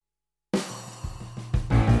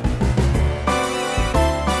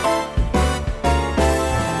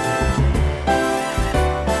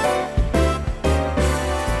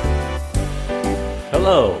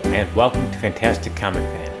and welcome to Fantastic Comic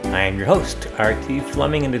Fan. I am your host, R.T.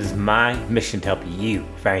 Fleming, and it is my mission to help you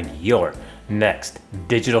find your next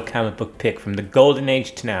digital comic book pick from the golden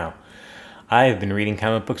age to now. I have been reading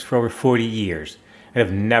comic books for over 40 years and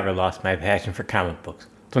have never lost my passion for comic books,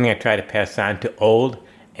 something I try to pass on to old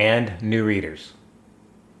and new readers.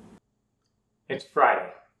 It's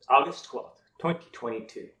Friday, August 12th,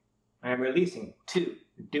 2022. I am releasing 2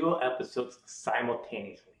 dual episodes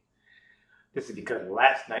simultaneously. This is because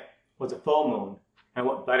last night was a full moon, and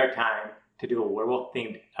what better time to do a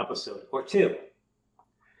werewolf-themed episode or 2?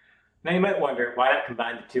 Now you might wonder why not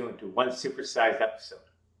combine the 2 into one supersized episode.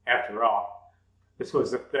 After all, this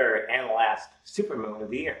was the 3rd and last supermoon of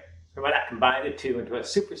the year, so why not combine the 2 into a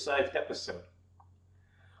supersized episode?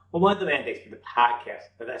 Well, one of the mandates for the podcast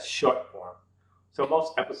is that's short form, so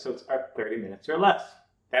most episodes are 30 minutes or less.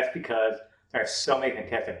 That's because there are so many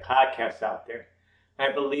fantastic podcasts out there,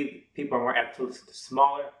 and I believe people are more apt to listen to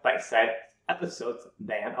smaller, bite-sized episodes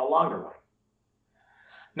than a longer one.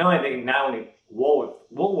 Not only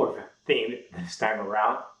Woolworth themed this time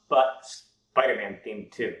around, but Spider-Man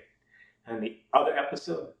themed too. And in the other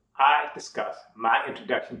episode, I discuss my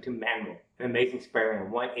introduction to Man-Wolf, an Amazing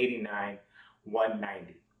Spider-Man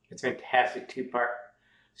 189-190. It's a fantastic 2-part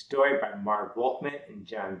story by Marv Wolfman and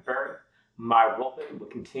John Byrne. Marv Wolfman will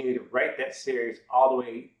continue to write that series all the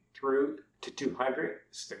way through to 200.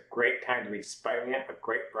 This is a great time to read Spider-Man, a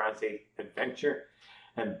great Bronze Age adventure.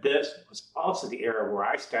 And this was also the era where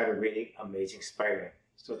I started reading Amazing Spider-Man.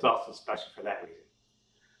 So it's also special for that reason.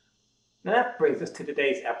 Now that brings us to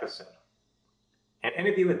today's episode. An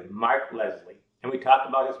interview with Mark Leslie, and we talk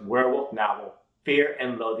about his werewolf novel, Fear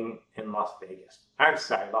and Loathing in Los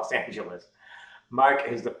Angeles. Mark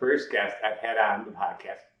is the first guest I've had on the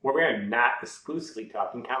podcast where we are not exclusively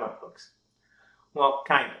talking comic books. Well,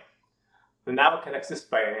 kind of. The novel connects to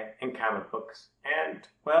Spider-Man and comic books, and,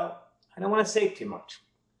 well, I don't want to say too much.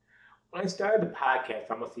 When I started the podcast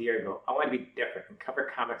almost a year ago, I wanted to be different and cover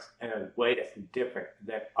comics in a way that's different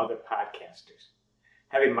than other podcasters.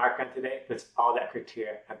 Having Mark on today fits all that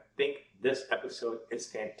criteria. I think this episode is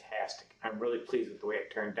fantastic. I'm really pleased with the way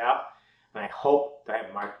it turned out, and I hope to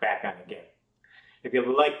have Mark back on again. If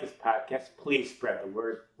you like this podcast, please spread the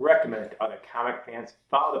word, recommend it to other comic fans,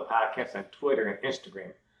 follow the podcast on Twitter and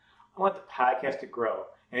Instagram. I want the podcast to grow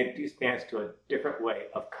and introduce fans to a different way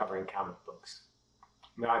of covering comic books.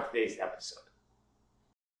 Now on today's episode.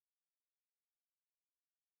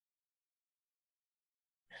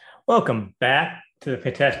 Welcome back to the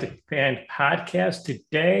Fantastic Fan Podcast.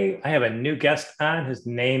 Today I have a new guest on. His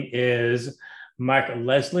name is Mark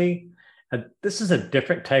Leslie. This is a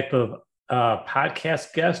different type of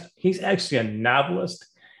podcast guest. He's actually a novelist.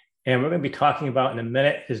 And we're going to be talking about in a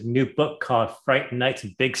minute his new book called Fright Nights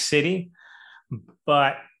in Big City.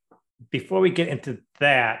 But before we get into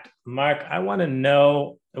that, Mark, I want to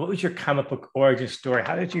know, what was your comic book origin story?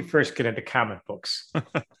 How did you first get into comic books?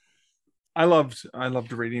 I loved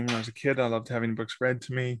reading when I was a kid. I loved having books read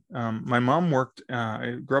to me. My mom worked,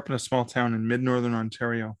 I grew up in a small town in mid-northern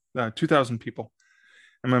Ontario, 2,000 people.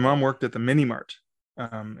 And my mom worked at the Mini Mart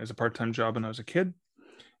as a part-time job when I was a kid.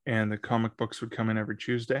 And the comic books would come in every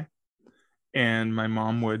Tuesday, and my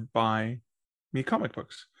mom would buy me comic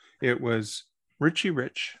books. It was Richie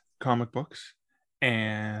Rich comic books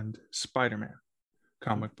and Spider-Man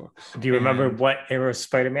comic books. Do you remember what era of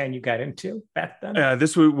Spider-Man you got into back then?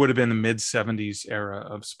 This would have been the mid-70s era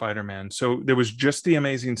of Spider-Man. So there was just the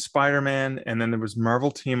Amazing Spider-Man, and then there was Marvel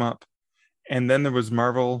Team Up, and then there was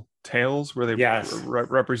Marvel Tales, where they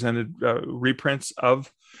represented reprints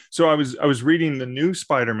of. So I was reading the new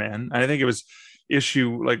Spider-Man. I think it was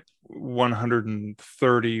issue like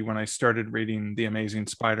 130 when I started reading the Amazing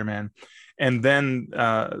Spider-Man, and then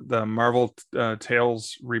the Marvel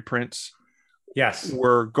Tales reprints. Yes,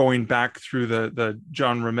 were going back through the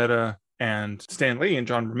John Romita and Stan Lee and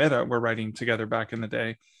John Romita were writing together back in the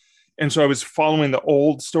day, and so I was following the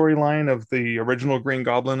old storyline of the original Green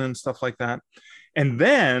Goblin and stuff like that. And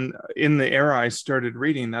then in the era I started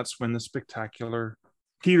reading, that's when the spectacular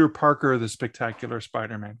Peter Parker, the Spectacular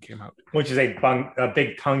Spider-Man came out. Which is a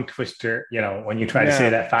big tongue twister, when you try to say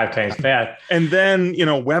that 5 times fast. And then,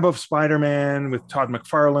 Web of Spider-Man with Todd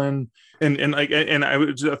McFarlane. And I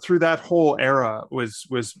was through that whole era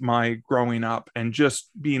was my growing up, and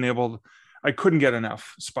just being able, I couldn't get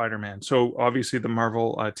enough Spider-Man. So obviously the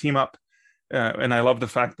Marvel Team Up. And I love the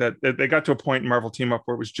fact that they got to a point in Marvel Team Up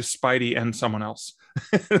where it was just Spidey and someone else.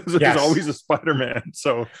 There's always a Spider-Man.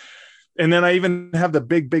 So, and then I even have the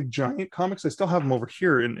big giant comics. I still have them over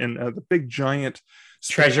here in the big giant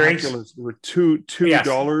treasuries. They were $2.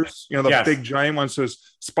 The big giant ones. So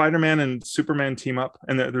it's Spider-Man and Superman Team Up,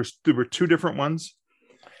 and there were 2 different ones.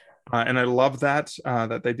 And I love that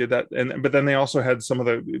they did that. And but then they also had some of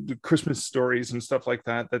the Christmas stories and stuff like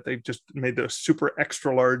that they just made the super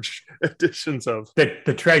extra large editions of.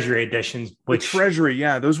 The Treasury editions, The which Treasury,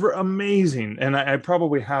 yeah, those were amazing. And I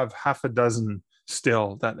probably have half a dozen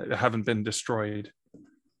still that haven't been destroyed.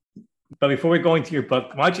 But before we go into your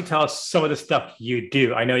book, why don't you tell us some of the stuff you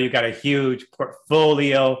do? I know you got a huge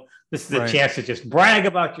portfolio. This is a chance to just brag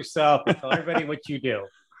about yourself and tell everybody what you do.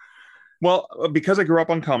 Well, because I grew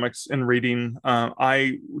up on comics and reading,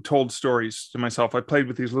 I told stories to myself. I played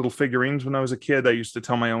with these little figurines when I was a kid. I used to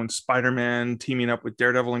tell my own Spider-Man teaming up with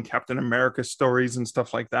Daredevil and Captain America stories and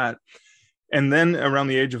stuff like that. And then around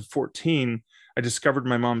the age of 14, I discovered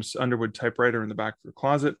my mom's Underwood typewriter in the back of her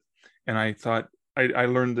closet. And I thought, I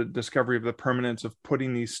learned the discovery of the permanence of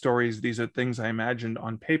putting these stories, these are things I imagined,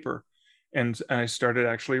 on paper. And I started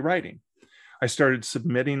actually writing. I started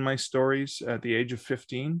submitting my stories at the age of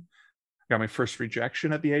 15. Got my first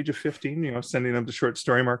rejection at the age of 15, sending them to short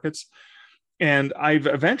story markets. And I've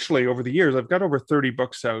eventually, over the years, I've got over 30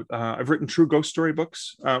 books out. I've written true ghost story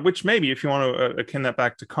books, which maybe if you want to akin that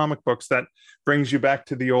back to comic books, that brings you back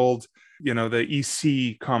to the old, the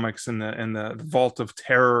EC comics and the Vault of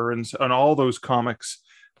Terror and all those comics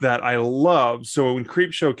that I love. So when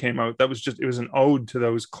Creepshow came out, it was an ode to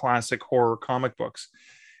those classic horror comic books.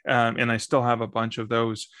 And I still have a bunch of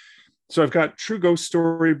those. So I've got true ghost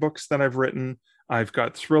story books that I've written. I've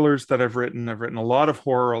got thrillers that I've written. I've written a lot of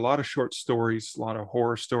horror, a lot of short stories, a lot of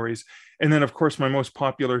horror stories. And then, of course, my most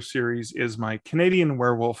popular series is my Canadian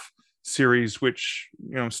Werewolf series, which,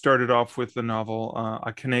 started off with the novel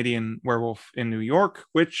A Canadian Werewolf in New York,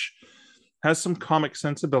 which has some comic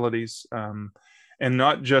sensibilities. And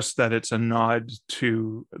not just that it's a nod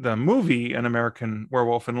to the movie An American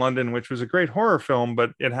Werewolf in London, which was a great horror film,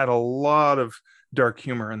 but it had a lot of dark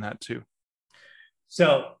humor in that too.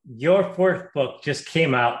 So your fourth book just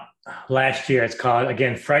came out last year. It's called,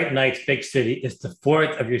 again, Fright Nights, Big City. It's the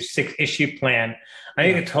fourth of your 6-issue plan. I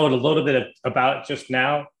think I told a little bit about it just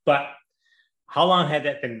now, but how long had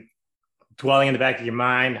that been dwelling in the back of your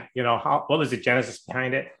mind? What was the genesis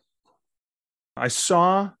behind it? I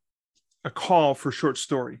saw a call for short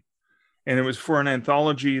story, and it was for an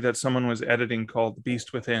anthology that someone was editing called The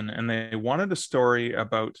Beast Within, and they wanted a story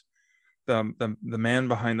about the man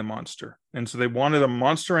behind the monster. And so they wanted a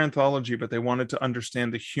monster anthology, but they wanted to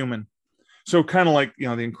understand the human. So kind of like, the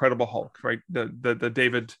Incredible Hulk, right? The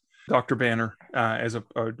David Dr. Banner as a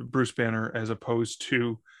Bruce Banner, as opposed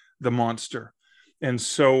to the monster. And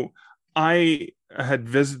so I had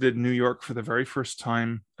visited New York for the very first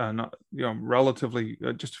time, relatively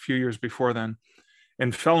just a few years before then,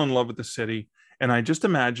 and fell in love with the city. And I just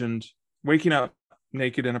imagined waking up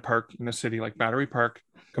naked in a park in a city like Battery Park,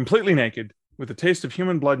 completely naked, with a taste of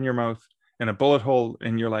human blood in your mouth and a bullet hole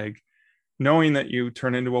in your leg, knowing that you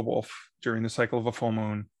turn into a wolf during the cycle of a full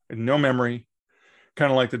moon, and no memory, kind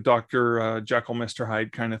of like the Dr. Jekyll, Mr.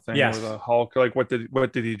 Hyde kind of thing, yes. Or the Hulk, like what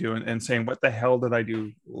did he do? And saying, what the hell did I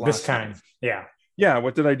do this time? Yeah,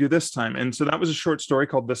 what did I do this time? And so that was a short story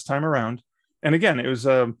called This Time Around. And again, it was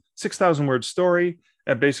a 6,000 word story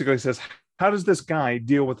that basically says, how does this guy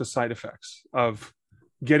deal with the side effects of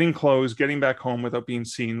getting clothes, getting back home without being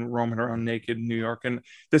seen, roaming around naked in New York? And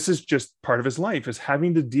this is just part of his life, is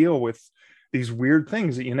having to deal with these weird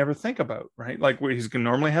things that you never think about, right? Like where he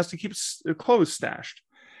normally has to keep clothes stashed.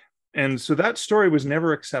 And so that story was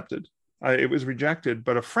never accepted. It was rejected.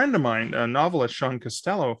 But a friend of mine, a novelist, Sean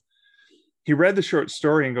Costello, he read the short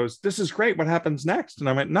story and goes, "This is great. What happens next?" And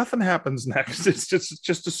I went, "Nothing happens next. It's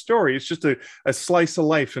just a story. It's just a slice of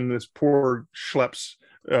life in this poor schlepp's,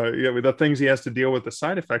 the things he has to deal with, the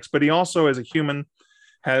side effects. But he also, as a human,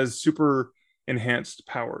 has super enhanced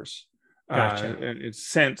powers. Gotcha. It's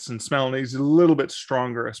sense and smell, and he's a little bit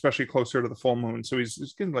stronger, especially closer to the full moon. So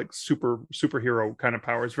he's getting like superhero kind of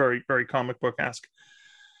powers, very, very comic book-esque.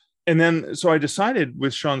 And then, so I decided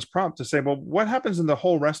with Sean's prompt to say, well, what happens in the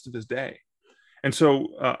whole rest of his day? And so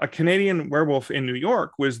A Canadian Werewolf in New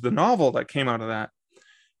York was the novel that came out of that.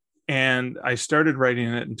 And I started writing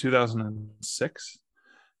it in 2006.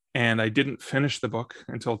 And I didn't finish the book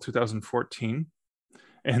until 2014.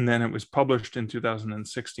 And then it was published in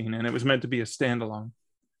 2016. And it was meant to be a standalone.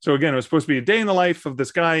 So again, it was supposed to be a day in the life of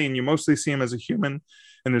this guy. And you mostly see him as a human.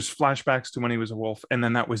 And there's flashbacks to when he was a wolf. And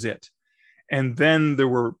then that was it. And then there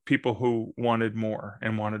were people who wanted more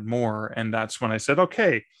and wanted more. And that's when I said,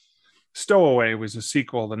 okay, Stowaway was a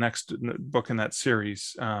sequel, the next book in that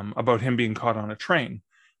series, about him being caught on a train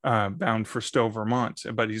bound for Stowe, Vermont,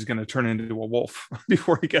 but he's going to turn into a wolf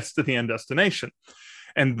before he gets to the end destination.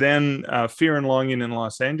 And then Fear and Longing in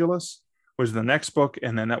Los Angeles was the next book.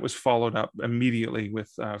 And then that was followed up immediately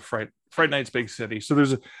with Fright Night's Big City. So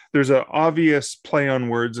there's a obvious play on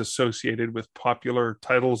words associated with popular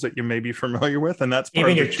titles that you may be familiar with, and that's part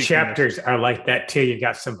Even of your the cheekiness. chapters are like that too. You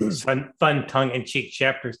got some fun tongue-in-cheek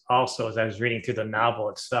chapters also as I was reading through the novel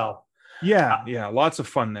itself. Yeah, lots of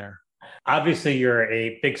fun there. Obviously, you're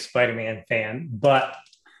a big Spider-Man fan, but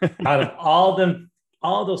out of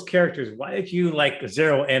all those characters, why did you like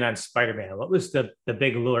zero in on Spider-Man? What was the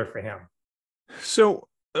big lure for him? So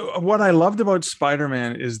what I loved about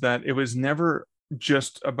Spider-Man is that it was never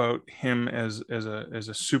just about him as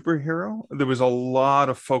a superhero. There was a lot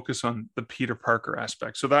of focus on the Peter Parker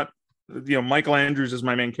aspect. So that, Michael Andrews is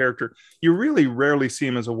my main character. You really rarely see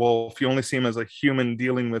him as a wolf. You only see him as a human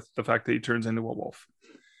dealing with the fact that he turns into a wolf.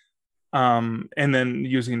 And then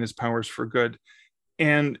using his powers for good.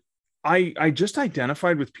 And I just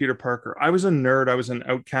identified with Peter Parker. I was a nerd. I was an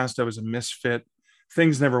outcast. I was a misfit.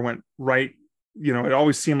 Things never went right. It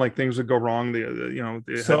always seemed like things would go wrong. They had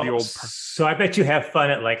the old. So I bet you have fun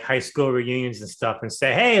at like high school reunions and stuff, and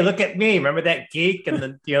say, "Hey, look at me! Remember that geek and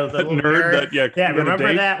the the nerd that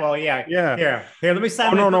remember that? Well, yeah. Here, let me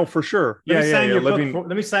sign. No, for sure. Let me sign your book.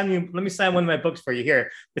 Let me sign one of my books for you.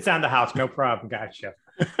 Here, it's on the house. No problem. Gotcha.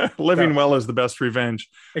 Living well is the best revenge.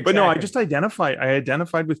 Exactly. But no, I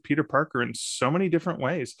identified with Peter Parker in so many different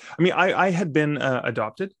ways. I mean, I had been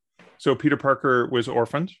adopted. So Peter Parker was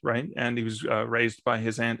orphaned, right? And he was raised by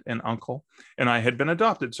his aunt and uncle. And I had been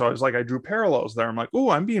adopted. So I was like, I drew parallels there. I'm like, oh,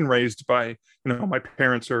 I'm being raised by, my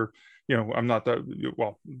parents are, I'm not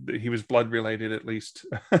he was blood related at least.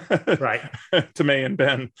 Right. To May and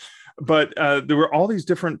Ben. But there were all these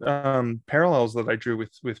different parallels that I drew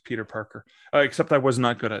with Peter Parker, except I was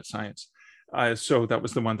not good at science. So that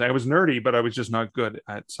was the one thing. I was nerdy, but I was just not good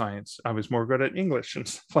at science. I was more good at English and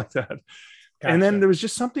stuff like that. Gotcha. And then there was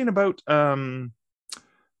just something about the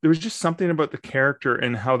character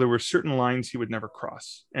and how there were certain lines he would never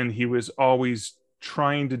cross, and he was always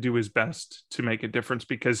trying to do his best to make a difference,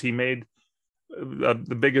 because he made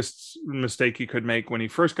the biggest mistake he could make when he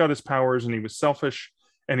first got his powers, and he was selfish.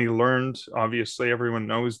 And he learned, obviously, everyone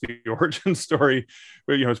knows the origin story,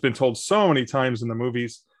 but it's been told so many times in the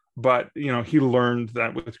movies. But he learned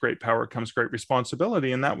that with great power comes great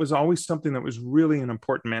responsibility, and that was always something that was really an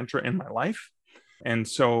important mantra in my life. And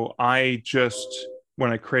so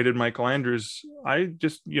when I created Michael Andrews, I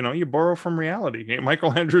just you borrow from reality.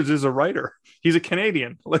 Michael Andrews is a writer. He's a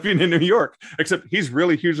Canadian living in New York, except he's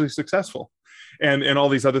really hugely successful, and all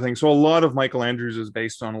these other things. So a lot of Michael Andrews is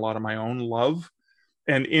based on a lot of my own love,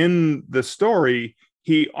 and in the story,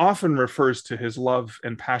 he often refers to his love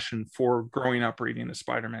and passion for growing up reading the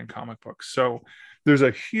Spider-Man comic books. So there's a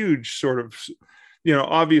huge sort of,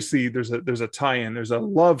 obviously there's a tie-in. There's a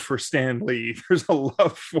love for Stan Lee. There's a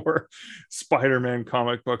love for Spider-Man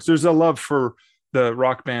comic books. There's a love for the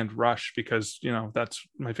rock band Rush, because, that's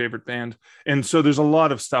my favorite band. And so there's a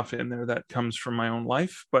lot of stuff in there that comes from my own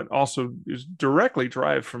life, but also is directly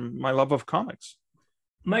derived from my love of comics.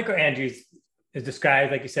 Michael Andrews is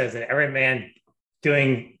described, like you said, as an everyman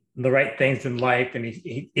doing the right things in life, and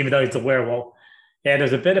he even though he's a werewolf. Yeah,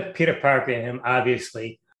 there's a bit of Peter Parker in him,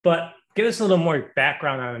 obviously, but give us a little more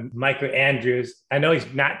background on Michael Andrews. I know he's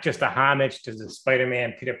not just a homage to the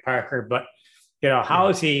Spider-Man Peter Parker, but how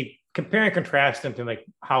is he compare and contrast him to like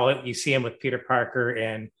how you see him with Peter Parker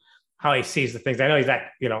and how he sees the things? I know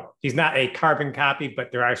he's not a carbon copy,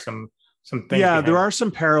 but there are some things. Yeah, there are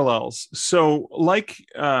some parallels. So like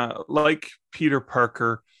Peter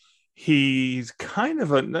Parker, he's kind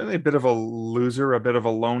of a bit of a loser, a bit of a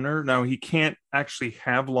loner. Now, he can't actually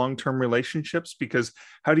have long-term relationships, because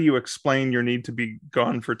how do you explain your need to be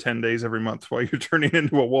gone for 10 days every month while you're turning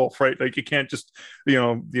into a wolf, right? Like, you can't just,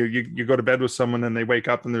 you go to bed with someone and they wake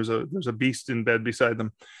up and there's a beast in bed beside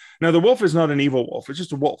them. Now, the wolf is not an evil wolf. It's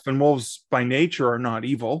just a wolf, and wolves by nature are not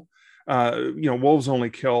evil. Wolves only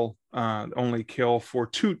kill for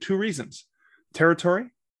two reasons: territory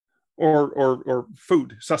or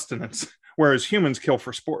food, sustenance, whereas humans kill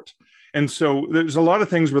for sport. And so there's a lot of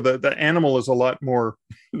things where the animal is a lot more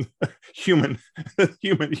human.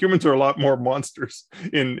 Humans are a lot more monsters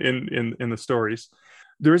in the stories.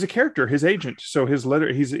 There is a character, his agent. So he's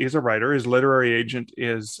a writer. His literary agent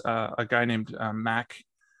is a guy named Mac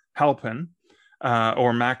Halpin,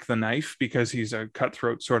 or Mac the Knife, because he's a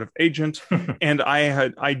cutthroat sort of agent. And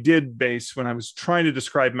I did base, when I was trying to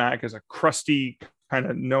describe Mac, as a crusty, kind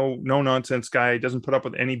of no nonsense guy. He doesn't put up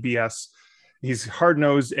with any BS. He's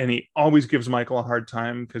hard-nosed, and he always gives Michael a hard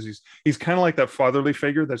time, because he's kind of like that fatherly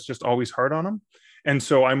figure that's just always hard on him. And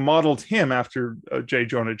so I modeled him after J.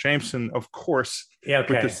 Jonah Jameson, of course, with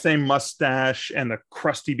the same mustache and the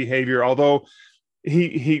crusty behavior. Although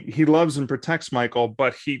he loves and protects Michael,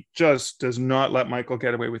 but he just does not let Michael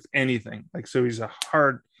get away with anything. Like, so he's a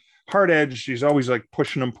hard edge. He's always like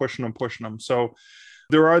pushing him. So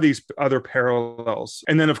there are these other parallels.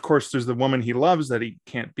 And then of course there's the woman he loves that he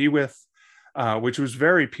can't be with, which was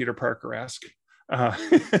very Peter Parker-esque.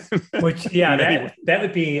 Which, yeah, that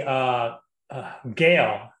would be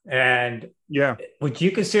Gail. And yeah, would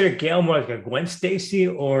you consider Gail more like a Gwen Stacy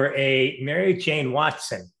or a Mary Jane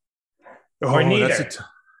Watson? Or neither?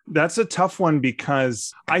 That's a tough one,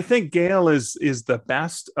 because I think Gail is the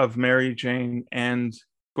best of Mary Jane and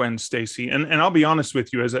Gwen Stacy. And I'll be honest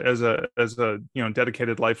with you, as a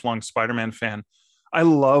dedicated lifelong Spider-Man fan, I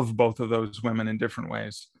love both of those women in different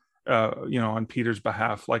ways. On Peter's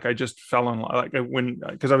behalf. Like, I just fell in love,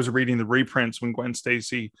 because I was reading the reprints when Gwen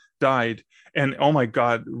Stacy died, and oh my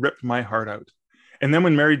God, ripped my heart out. And then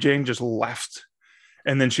when Mary Jane just left,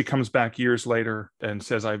 and then she comes back years later and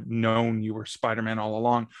says, I've known you were Spider-Man all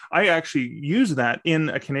along. I actually use that in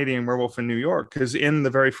A Canadian Werewolf in New York, because in the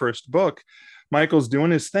very first book, Michael's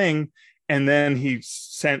doing his thing, and then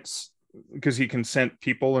because he can scent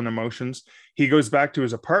people and emotions, he goes back to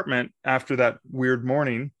his apartment after that weird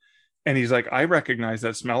morning, and he's like, I recognize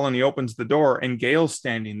that smell. And he opens the door, and Gail's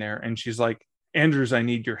standing there, and she's like, Andrews, I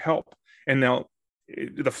need your help. And now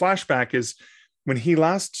the flashback is, when he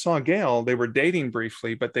last saw Gail, they were dating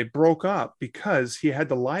briefly, but they broke up because he had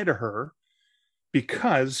to lie to her,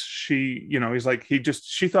 because she, he's like,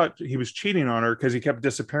 she thought he was cheating on her because he kept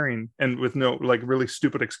disappearing and with no, like, really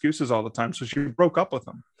stupid excuses all the time. So she broke up with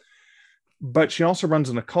him. But she also runs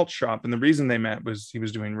an occult shop, and the reason they met was he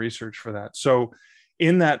was doing research for that. So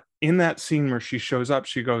in that scene where she shows up,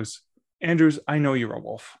 she goes, Andrews, I know you're a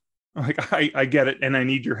wolf. Like, I get it, and I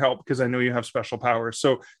need your help because I know you have special powers.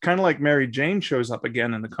 So kind of like Mary Jane shows up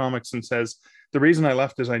again in the comics and says, the reason I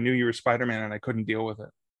left is I knew you were Spider-Man and I couldn't deal with it.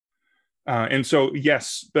 And so,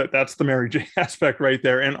 yes, that's the Mary Jane aspect right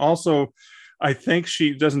there. And also, I think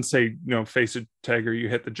she doesn't say, face it, Tiger, you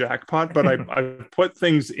hit the jackpot, but I put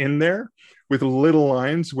things in there with little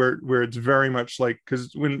lines where it's very much like,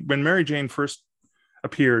 because when Mary Jane first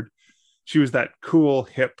appeared, she was that cool,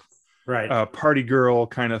 hip, right, party girl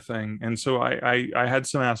kind of thing. And so I had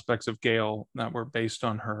some aspects of Gail that were based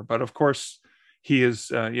on her. But of course, he is,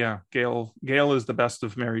 Gail is the best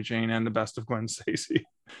of Mary Jane and the best of Gwen Stacy.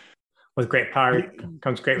 With great power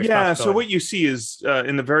comes great responsibility. Yeah, so what you see is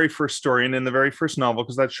in the very first story and in the very first novel,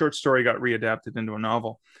 because that short story got readapted into a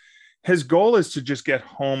novel, his goal is to just get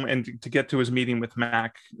home and to get to his meeting with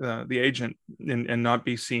Mac, the agent, and not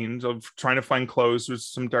be seen. So trying to find clothes, there's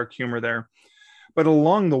some dark humor there. But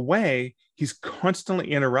along the way, he's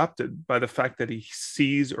constantly interrupted by the fact that he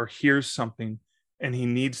sees or hears something and he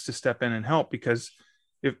needs to step in and help, because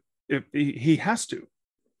if he has to.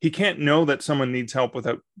 He can't know that someone needs help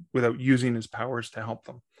without using his powers to help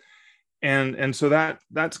them. And so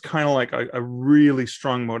that's kind of like a really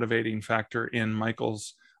strong motivating factor in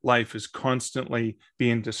Michael's life, is constantly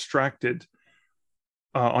being distracted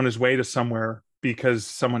on his way to somewhere because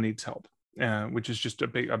someone needs help, which is just a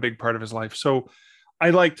big part of his life. So I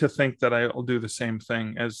like to think that I'll do the same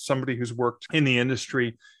thing as somebody who's worked in the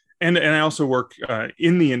industry. And I also work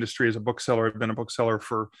in the industry as a bookseller. I've been a bookseller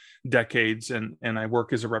for decades, and I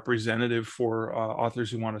work as a representative for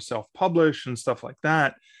authors who want to self-publish and stuff like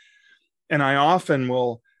that. And I often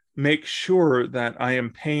will make sure that I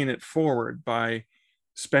am paying it forward by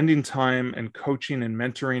spending time and coaching and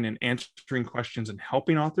mentoring and answering questions and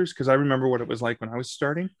helping authors, because I remember what it was like when I was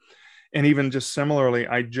starting. And even just similarly,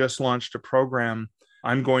 I just launched a program.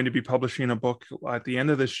 I'm going to be publishing a book at the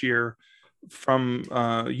end of this year from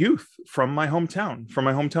youth from my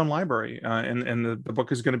hometown library, and the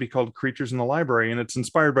book is going to be called Creatures in the Library, and it's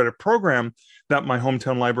inspired by a program that my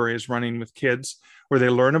hometown library is running with kids, where they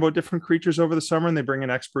learn about different creatures over the summer, and they bring in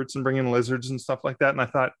experts and bring in lizards and stuff like that. And I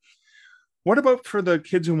thought, what about for the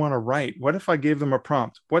kids who want to write? What if I gave them a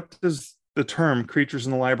prompt? What does the term Creatures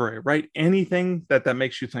in the Library? Write anything that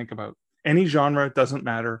makes you think about any genre. It doesn't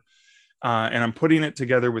matter. And I'm putting it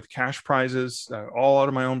together with cash prizes, all out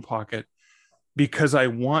of my own pocket, because I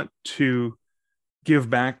want to give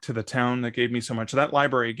back to the town that gave me so much. That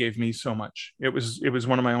library gave me so much. It was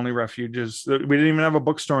one of my only refuges. We didn't even have a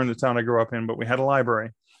bookstore in the town I grew up in, but we had a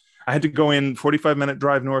library. I had to go in 45-minute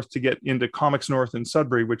drive north to get into Comics North in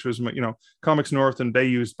Sudbury, which was, Comics North and Bay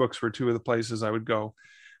Used Books were two of the places I would go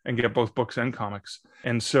and get both books and comics.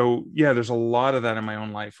 And so, yeah, there's a lot of that in my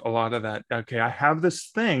own life. A lot of that. Okay, I have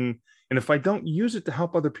this thing, and if I don't use it to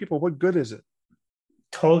help other people, what good is it?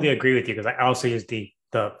 Totally agree with you, because I also use the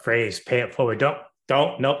phrase "pay it forward."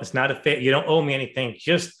 Nope, it's not a fit. You don't owe me anything.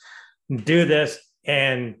 Just do this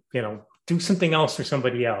and do something else for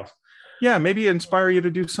somebody else. Yeah, maybe inspire you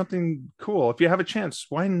to do something cool. If you have a chance,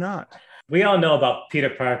 why not? We all know about Peter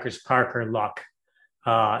Parker's Parker luck.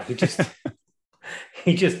 He just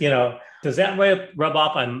he just, does that rub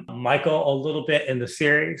off on Michael a little bit in the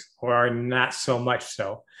series or not so much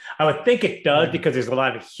so? I would think it does because there's a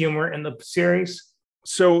lot of humor in the series.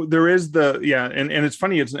 So there is and it's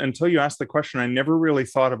funny, it's until you asked the question, I never really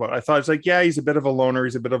thought about it. I thought it's like, yeah, he's a bit of a loner,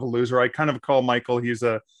 he's a bit of a loser. I kind of call Michael, he's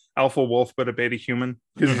a alpha wolf, but a beta human,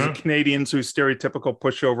 because he's a Canadian, so he's stereotypical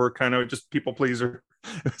pushover, kind of just people pleaser.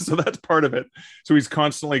 So that's part of it. So he's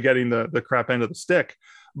constantly getting the crap end of the stick.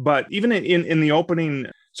 But even in the opening,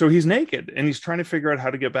 so he's naked and he's trying to figure out how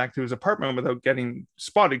to get back to his apartment without getting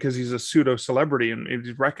spotted, because he's a pseudo celebrity and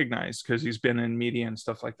he's recognized because he's been in media and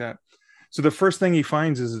stuff like that. So the first thing he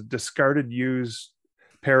finds is a discarded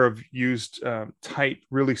pair of tight,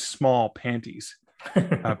 really small panties,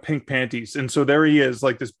 pink panties. And so there he is,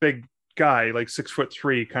 like this big guy, like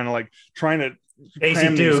 6'3", kind of like trying to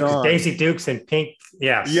Daisy Dukes and pink.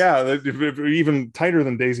 Yes. Yeah. Even tighter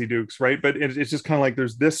than Daisy Dukes. Right. But it's just kind of like,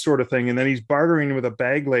 there's this sort of thing. And then he's bartering with a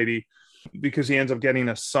bag lady because he ends up getting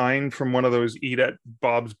a sign from one of those Eat at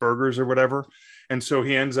Bob's Burgers or whatever. And so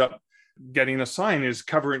he ends up getting a sign, is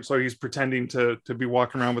covering, so he's pretending to be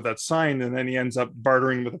walking around with that sign, and then he ends up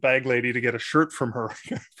bartering with a bag lady to get a shirt from her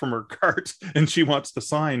from her cart, and she wants the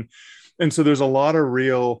sign. And so there's a lot of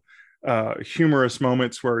real humorous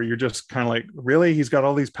moments where you're just kind of like, really, he's got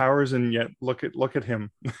all these powers, and yet look at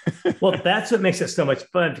him. Well, that's what makes it so much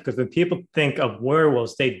fun, because when people think of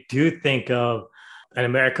werewolves, they do think of An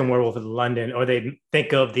American Werewolf in London, or they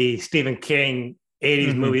think of the Stephen King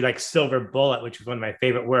 80s movie like Silver Bullet, which was one of my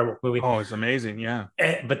favorite werewolf movies. Oh, it's amazing. Yeah.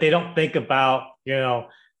 But they don't think about,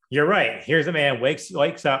 you're right. Here's a man wakes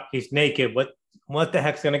up, he's naked. What the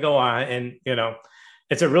heck's going to go on? And,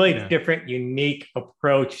 it's a really different, unique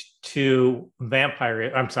approach to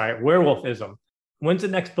werewolfism. When's the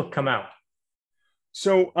next book come out?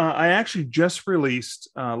 So I actually just released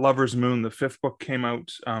Lover's Moon. The 5th book came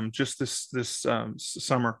out just this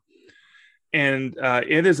summer. And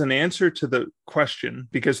it is an answer to the question,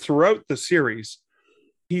 because throughout the series,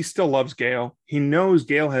 he still loves Gale. He knows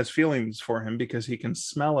Gale has feelings for him because he can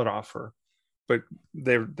smell it off her, but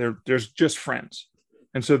there's just friends.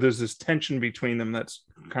 And so there's this tension between them that's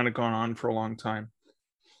kind of gone on for a long time.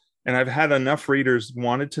 And I've had enough readers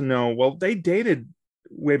wanted to know, well, they dated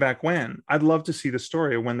way back when. I'd love to see the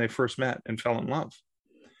story of when they first met and fell in love.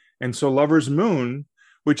 And so Lover's Moon,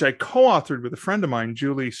 which I co-authored with a friend of mine,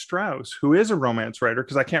 Julie Strauss, who is a romance writer,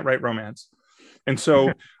 because I can't write romance. And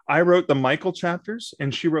so I wrote the Michael chapters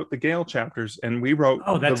and she wrote the Gale chapters, and we wrote.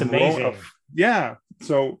 Oh, that's amazing.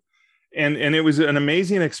 So, and it was an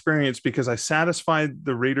amazing experience, because I satisfied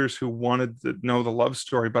the readers who wanted to know the love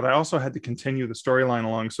story, but I also had to continue the storyline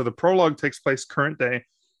along. So the prologue takes place current day.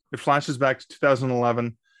 It flashes back to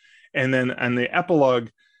 2011. And the epilogue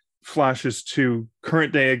flashes to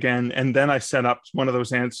current day again, and then I set up one of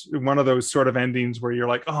those sort of endings where you're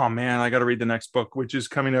like, oh man, I got to read the next book, which is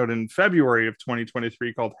coming out in February of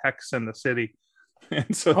 2023, called Hex and the City.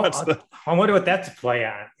 And so I wonder what that's a play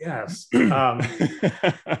on. Yes.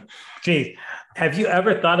 Geez, have you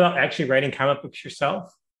ever thought about actually writing comic books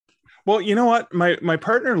yourself? Well, you know what, my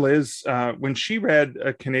partner Liz, when she read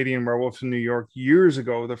A Canadian Werewolf in New York years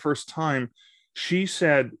ago, the first time, she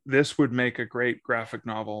said this would make a great graphic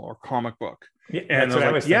novel or comic book. Yeah, and I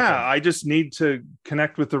was like, I just need to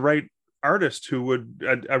connect with the right artist who would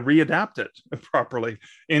readapt it properly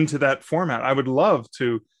into that format. I'd love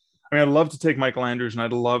to take Michael Andrews, and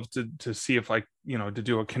I'd love to see if to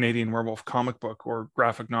do a Canadian Werewolf comic book or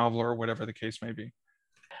graphic novel or whatever the case may be.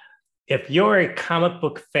 If you're a comic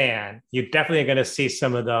book fan, you're definitely going to see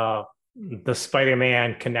some of the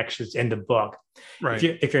Spider-Man connections in the book. Right.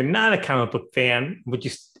 If you're not a comic book fan,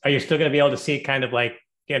 are you still going to be able to see kind of like,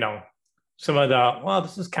 some of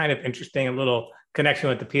this is kind of interesting, a little connection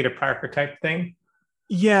with the Peter Parker type thing?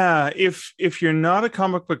 Yeah. If you're not a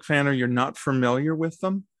comic book fan or you're not familiar with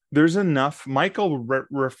them, there's enough. Michael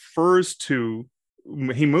refers to,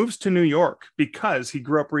 he moves to New York because he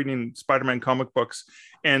grew up reading Spider-Man comic books,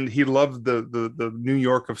 and he loved the New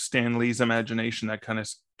York of Stan Lee's imagination that kind of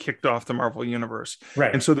kicked off the Marvel universe.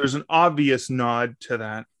 Right. And so there's an obvious nod to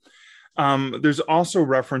that. There's also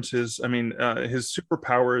references. I mean, his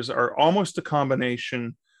superpowers are almost a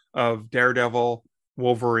combination of Daredevil,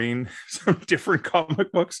 Wolverine, some different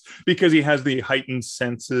comic books, because he has the heightened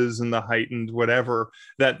senses and the heightened whatever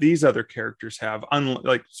that these other characters have.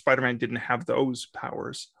 Unlike Spider-Man didn't have those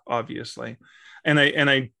powers, obviously. And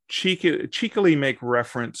I cheekily make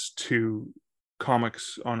reference to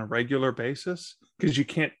comics on a regular basis, because you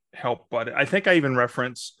can't help but I think I even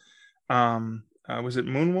reference was it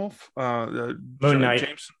Moonwolf? Moon Knight.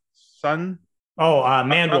 James' son. Oh,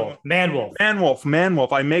 Manwolf.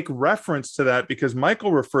 Manwolf. I make reference to that because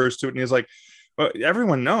Michael refers to it and he's like,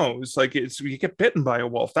 everyone knows, like, it's you get bitten by a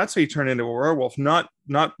wolf. That's how you turn into a werewolf, not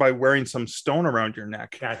by wearing some stone around your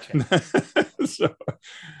neck. Gotcha. So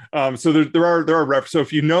there are references. So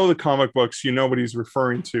if you know the comic books, you know what he's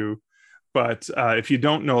referring to. But if you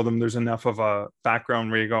don't know them, there's enough of a background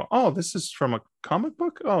where you go, oh, this is from a comic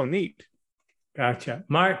book? Oh, neat. Gotcha.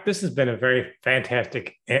 Mark, this has been a very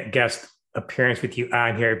fantastic guest appearance with you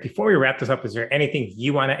on here. Before we wrap this up, is there anything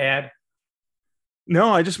you want to add?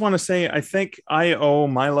 No, I just want to say I think I owe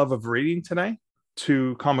my love of reading today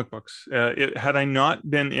to comic books. Had I not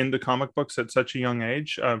been into comic books at such a young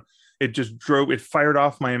age, it fired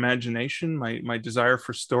off my imagination, my desire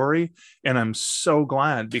for story. And I'm so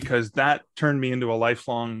glad because that turned me into a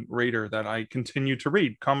lifelong reader that I continue to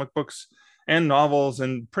read comic books and novels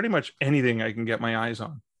and pretty much anything I can get my eyes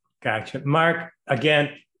on. Gotcha. Mark,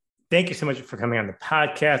 again, thank you so much for coming on the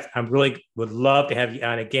podcast. I really would love to have you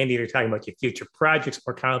on again, either talking about your future projects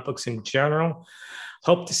or comic books in general.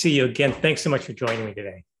 Hope to see you again. Thanks so much for joining me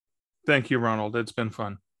today. Thank you, Ronald. It's been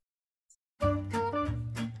fun.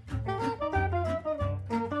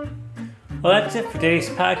 Well, that's it for today's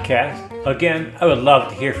podcast. Again, I would love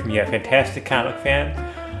to hear from you, a fantastic comic fan,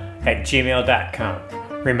 at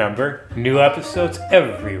gmail.com. Remember, new episodes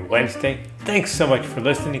every Wednesday. Thanks so much for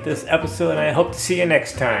listening to this episode, and I hope to see you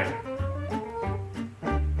next time.